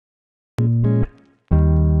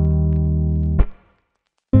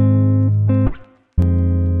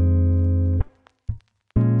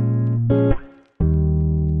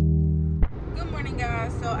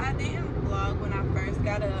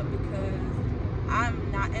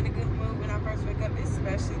not in a good mood when I first wake up,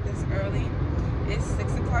 especially this early. It's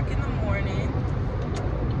 6 o'clock in the morning.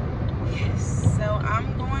 So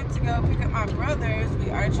I'm going to go pick up my brothers.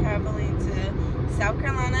 We are traveling to South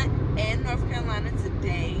Carolina and North Carolina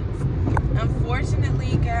today.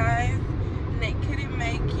 Unfortunately, guys, Nick couldn't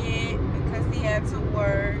make it because he had to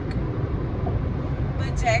work.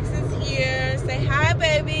 But Jackson's here. Say hi,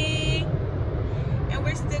 baby. And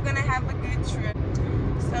we're still gonna have a good trip.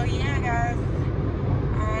 So yeah, guys,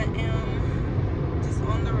 I am just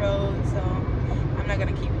on the road, so I'm not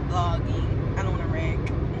gonna keep vlogging. I don't want to wreck.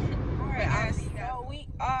 Alright, guys, so we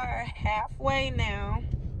are halfway now.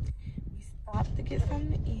 We stopped to get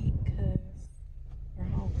something to eat because we're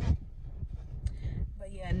hungry.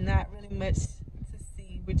 But yeah, not really much to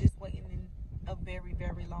see. We're just waiting in a very,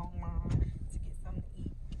 very long line to get something to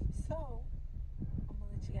eat. So I'm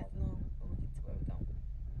gonna let you guys know when we get to where we're going.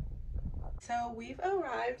 So we've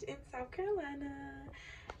arrived in South Carolina.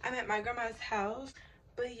 I'm at my grandma's house.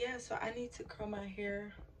 But yeah, so I need to curl my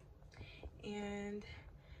hair, and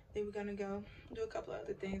then we're gonna go do a couple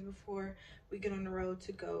other things before we get on the road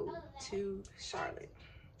to go to Charlotte.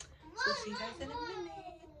 So see you guys in a minute.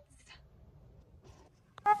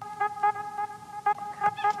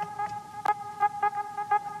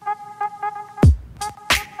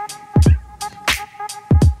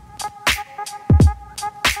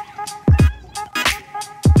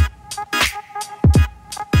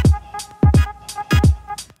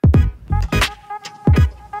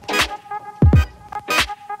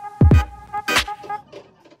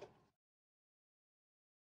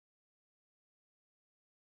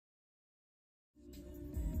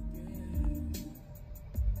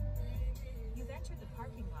 You've entered the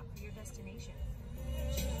parking lot for your destination.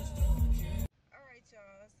 Alright,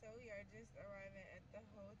 y'all, so we are just arriving at the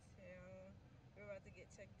hotel. We're about to get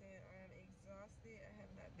checked in. I'm exhausted. I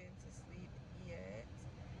have not been to sleep yet.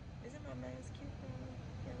 Isn't my mask cute though?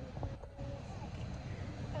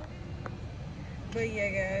 But yeah,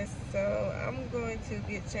 guys, so I'm going to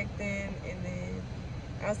get checked in, and then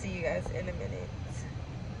I'll see you guys in a minute.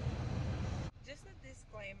 Just a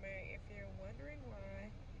disclaimer, if you're wondering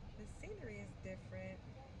why the scenery is different,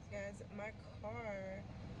 guys, my car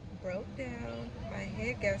broke down. My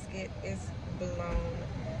head gasket is blown,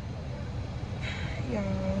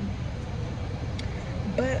 y'all.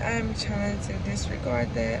 But I'm trying to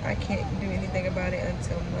disregard that. I can't do anything about it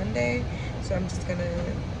until Monday, so I'm just gonna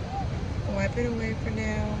wipe it away for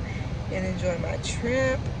now and enjoy my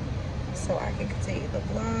trip so I can continue the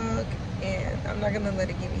vlog, and I'm not gonna let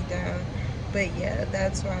it get me down. But yeah,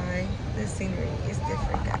 that's why the scenery is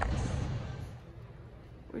different, guys.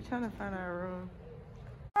 We're trying to find our room.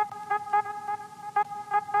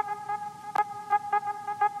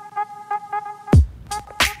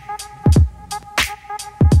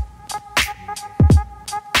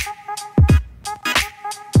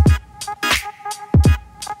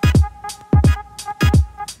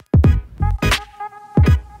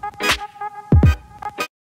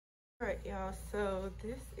 Alright, y'all, so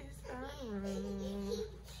this is our room.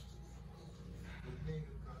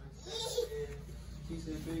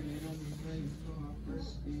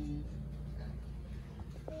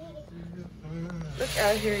 Look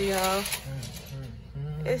out here, y'all.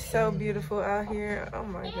 It's so beautiful out here. Oh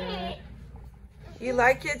my god. You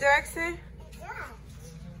like it, Jackson?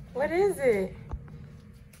 What is it?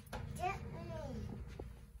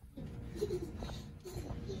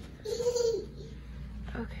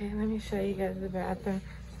 Okay, let me show you guys the bathroom.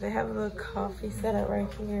 So they have a little coffee set up right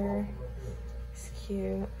here. It's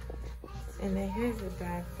cute. And then here's the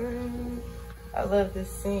bathroom. I love the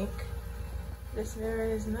sink. This mirror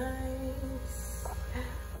is nice.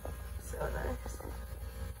 So nice.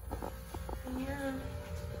 Yeah.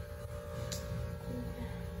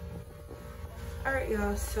 Alright,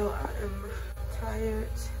 y'all, so I am tired,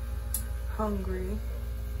 hungry,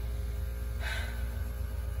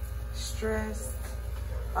 stressed,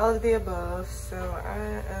 all of the above. So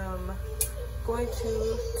I am going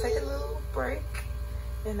to take a little break,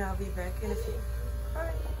 and I'll be back in a few.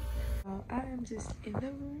 Alright. Well, I am just in the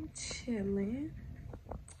room chilling.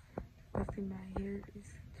 I see my hair is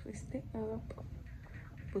twisted up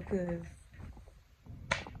because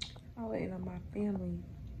I'm waiting on my family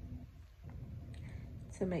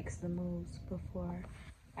to make some moves before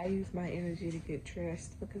I use my energy to get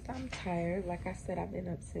dressed, because I'm tired. Like I said, I've been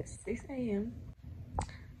up since 6 a.m.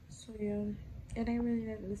 So yeah, it ain't really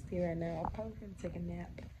nothing to see right now. I'm probably gonna take a nap,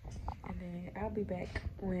 and then I'll be back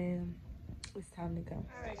when it's time to go.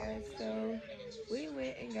 All right, guys, so we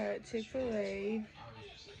went and got Chick-fil-A.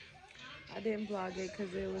 I didn't vlog it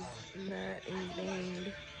because it was not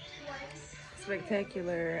anything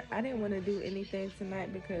spectacular. I didn't want to do anything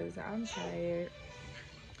tonight because I'm tired.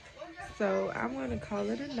 So I'm going to call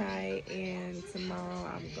it a night, and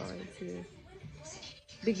tomorrow I'm going to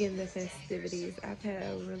begin the festivities. I've had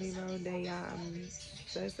a really long day, y'all. I'm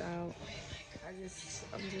stressed out. I'm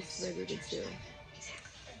just ready to chill.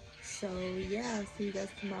 So yeah, I'll see you guys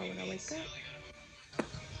tomorrow when I wake up.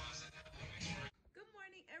 Good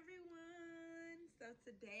morning, everyone. So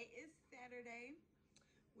today is Saturday.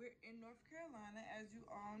 We're in North Carolina, as you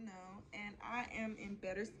all know, and I am in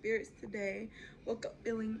better spirits today. Woke up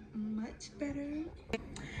feeling much better.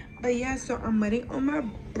 But yeah, so I'm waiting on my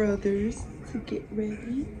brothers to get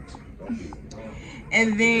ready.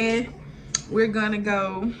 And then we're gonna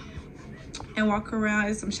go and walk around.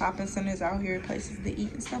 There's some shopping centers out here, places to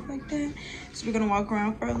eat and stuff like that. So we're gonna walk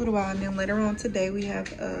around for a little while, and then later on today we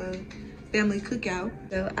have a family cookout.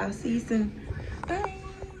 So I'll see you soon. Bye.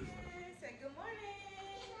 Say good morning.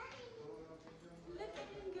 Look at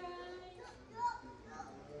him, guys.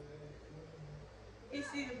 You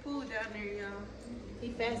see the pool down there, y'all. He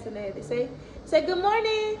fascinated. Say good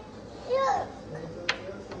morning. Look.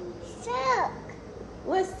 Look.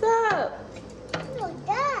 What's up? Look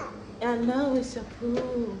that. I know it's a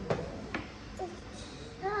pool. Look.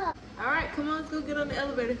 All right, come on, let's go get on the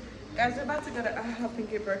elevator. Guys, we're about to go to IHOP and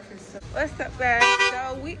get breakfast. So. What's up, guys?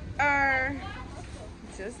 So we are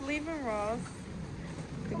just leaving Ross.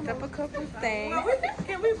 Picked up a couple things.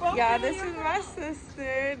 Y'all, this is my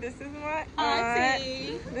sister. This is my aunt.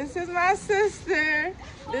 This is my sister.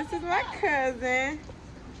 This is my cousin.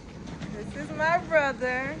 This is my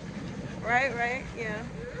brother. Right, yeah.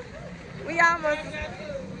 We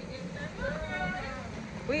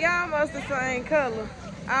almost the same color.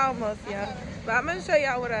 Almost, y'all. But I'm gonna show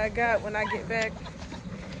y'all what I got when I get back.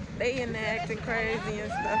 They in there acting crazy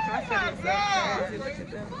and stuff. My family's so crazy. Look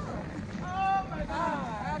at them. Oh my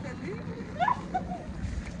God.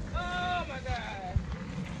 Oh my God.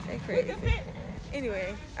 They crazy.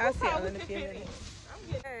 Anyway, I'll see y'all in a few minutes. I'm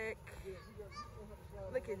getting back.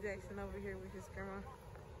 Look at Jackson over here with his grandma.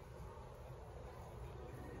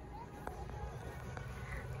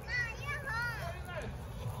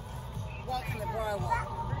 Walking the boardwalk.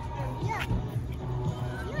 Yeah.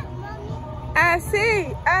 I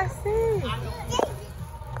see.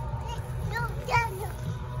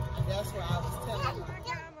 That's what I was telling you.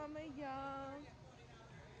 Hi, Mama, y'all.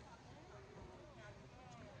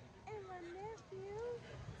 And my nephew.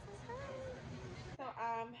 So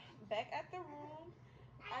I'm back at the room.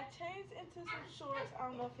 I changed into some shorts. I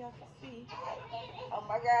don't know if y'all can see. Oh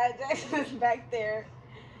my God, Jackson's back there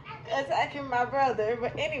attacking my brother.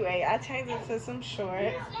 But anyway, I changed into some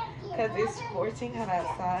shorts because it's scorching hot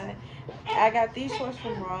outside. I got these shorts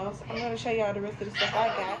from Ross. I'm going to show y'all the rest of the stuff I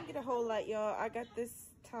got. I didn't get a whole lot, y'all. I got this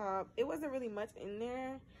top. It wasn't really much in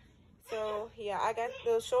there. So yeah, I got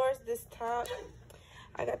those shorts, this top.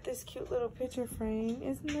 I got this cute little picture frame.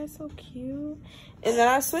 Isn't that so cute? And then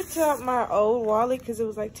I switched out my old wallet because it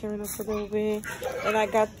was like tearing up a little bit. And I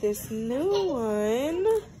got this new one.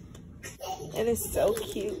 And it's so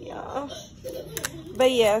cute, y'all.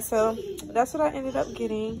 But yeah, so that's what I ended up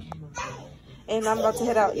getting. And I'm about to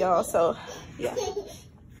head out, y'all. So yeah.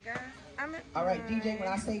 Guys, I'm at DJ, when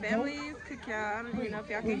I say family's cookout. I don't even know if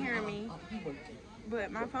y'all can hear me.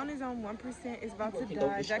 But my phone is on 1%. It's about to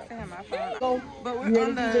die. Jackson had my phone. But we're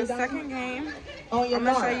on the second game. I'm going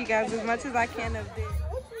to show you guys as much as I can of this.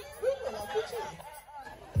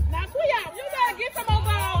 Now, Kuya, you gotta get some more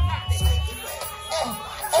balls.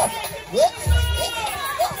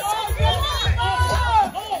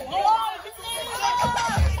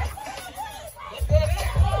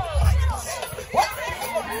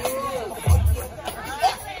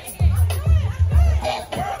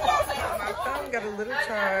 Got a little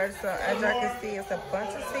charge, so as y'all can see, it's a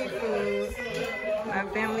bunch of seafood. My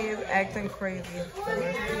family is acting crazy, of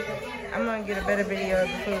course. I'm gonna get a better video of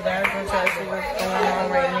the food, but I'm gonna try to see what's going on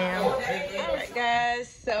right now. Alright guys,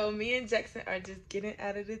 so me and Jackson are just getting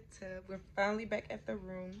out of the tub. We're finally back at the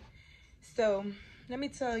room. So let me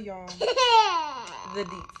tell y'all the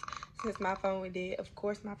deets. Since my phone went dead, of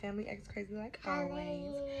course my family acts crazy like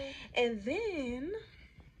always. And then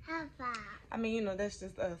I mean, you know, that's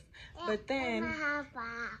just us. But then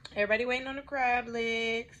everybody waiting on the crab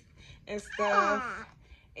legs and stuff.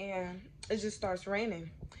 And it just starts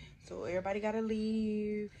raining. So everybody gotta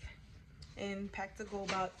leave and pack to go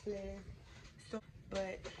boxes. So,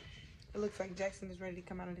 but it looks like Jackson is ready to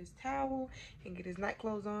come out of this towel and get his night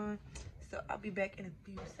clothes on. So I'll be back in a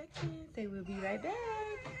few seconds. They will be right back.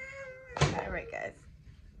 All right, guys.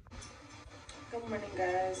 Good morning,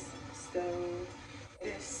 guys. So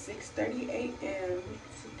it's 6:30 a.m.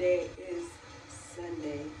 Today is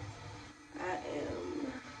Sunday. I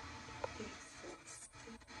am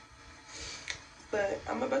exhausted. But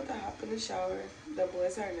I'm about to hop in the shower. The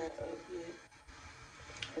boys are not up yet,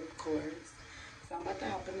 of course. So I'm about to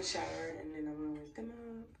hop in the shower and then I'm gonna wake them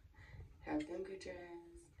up, have them get dressed,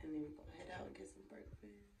 and then we're gonna head out and get some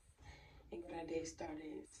breakfast and get our day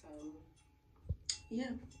started. So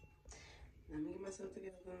yeah, let me get myself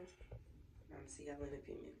together. I'll see y'all in a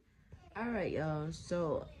few minutes. All right, y'all.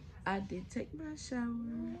 So I did take my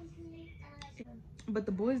shower, but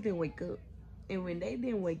the boys didn't wake up. And when they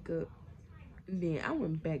didn't wake up, then I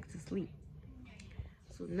went back to sleep.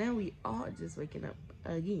 So now we all just waking up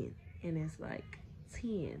again, and it's like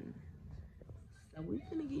 10. So we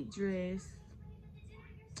gonna get dressed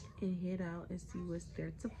and head out and see what's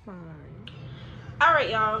there to find. All right,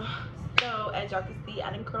 y'all. So as y'all can see,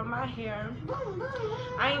 I didn't curl my hair.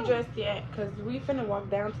 I ain't dressed yet because we finna walk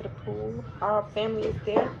down to the pool. Our family is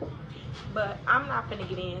there, but I'm not finna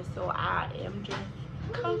get in, so I am just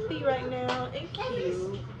comfy right now and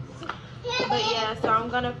cute. But yeah, so I'm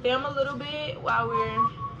gonna film a little bit while we're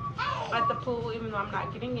at the pool, even though I'm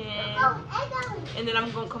not getting in, and then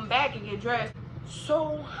I'm gonna come back and get dressed.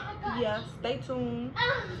 So yeah, stay tuned.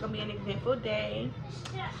 It's gonna be an eventful day,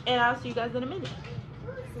 and I'll see you guys in a minute.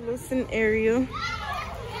 Listen, area.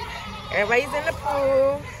 Everybody's in the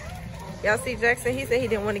pool. Y'all see Jackson? He said he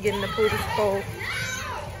didn't want to get in the pool this cold.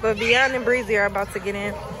 But Beyond and Breezy are about to get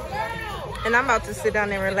in. And I'm about to sit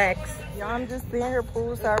down and relax. Y'all, I'm just sitting here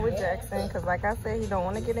poolside with Jackson. Because like I said, he don't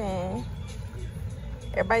want to get in.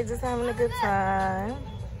 Everybody's just having a good time.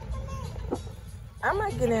 I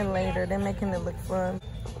might get in later. They're making it look fun.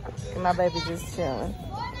 And my baby just chilling.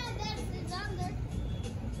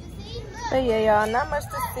 But yeah, y'all, not much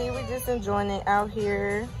to see. We just enjoying it out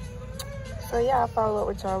here. So yeah, I'll follow up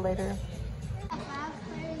with y'all later.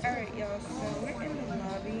 Alright, y'all, so we're in the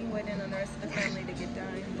lobby waiting on the rest of the family to get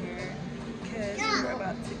down here because we're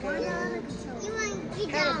about to go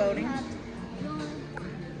paddle boating.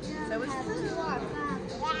 So it's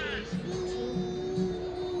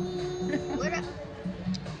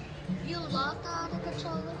You lost all the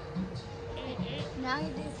controller? Now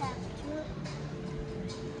you just have two.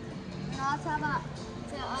 And I'll talk about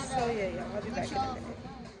the other. so yeah, y'all, I'll be back in a minute.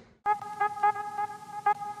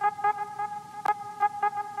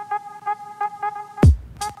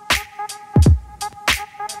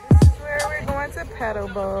 This is where we're going to paddle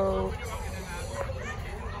boat.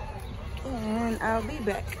 And I'll be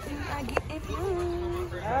back when I get in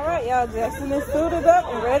room. All right, y'all, Jackson is suited up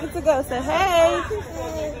and ready to go. Say hey.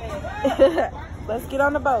 Let's get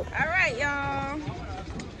on the boat. All right, y'all.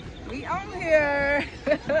 We on here.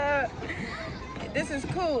 This is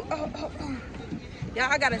cool. Oh. Y'all,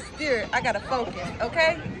 I gotta steer. I gotta focus,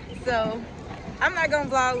 okay? So I'm not gonna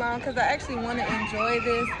vlog long because I actually want to enjoy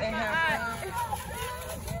this and have fun.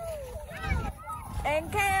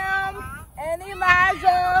 And Cam, and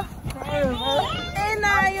Elijah, and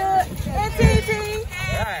Naya, and TT.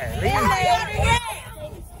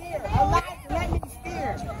 Let me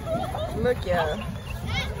steer. Look, y'all.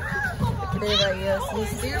 Look at everybody else. We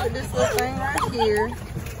steer with this little thing right here.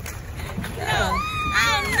 Yeah. I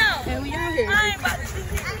don't know. And we out here. I ain't about to do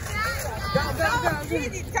this.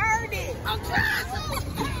 Go.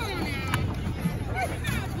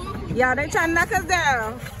 Y'all, they trying to knock us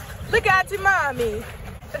down. Look at your mommy.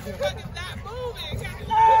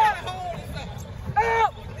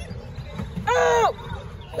 Oh!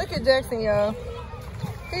 Look at Jackson, y'all.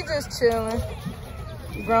 He just chilling.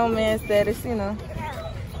 Grown man status, you know.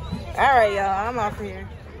 All right, y'all. I'm off here.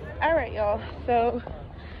 All right, y'all. So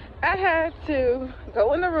I had to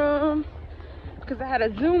go in the room because I had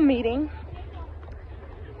a Zoom meeting.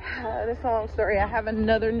 This long story. I have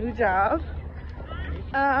another new job.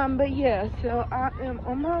 But yeah, so I am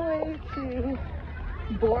on my way to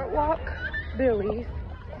Boardwalk Billy's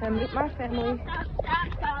to meet my family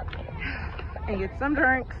and get some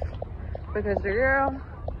drinks because the girl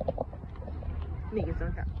needs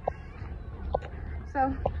some drinks.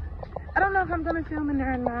 So I don't know if I'm gonna film in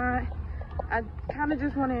there or not. I kind of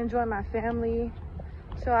just want to enjoy my family,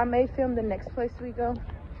 so I may film the next place we go,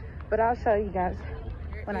 but I'll show you guys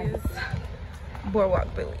when I get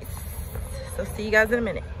Boardwalk Billy's. So see you guys in a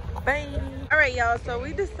minute. Bye. All right, y'all, so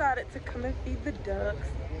we decided to come and feed the ducks.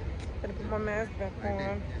 Gonna put my mask back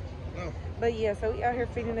on. But yeah, so we out here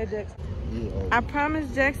feeding the ducks. I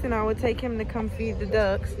promised Jackson I would take him to come feed the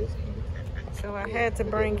ducks, so I had to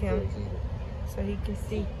bring him so he can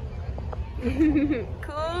see.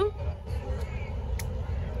 Cool.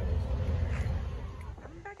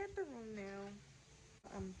 I'm back at the room now.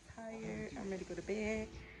 I'm tired. I'm ready to go to bed,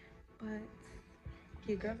 but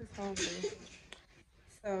your girl is hungry.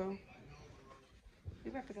 So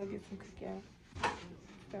We about to go get some cookout.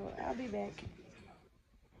 So I'll be back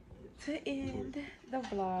to end the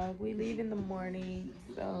vlog. We leave in the morning,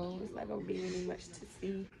 so it's not gonna be really much to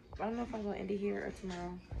see. I don't know if I'm gonna end it here or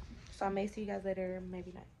tomorrow. So I may see you guys later,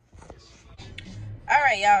 maybe not. All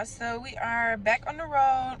right, y'all. So we are back on the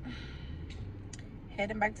road,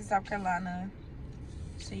 heading back to South Carolina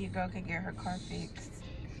so your girl can get her car fixed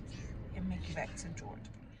and make it back to Georgia.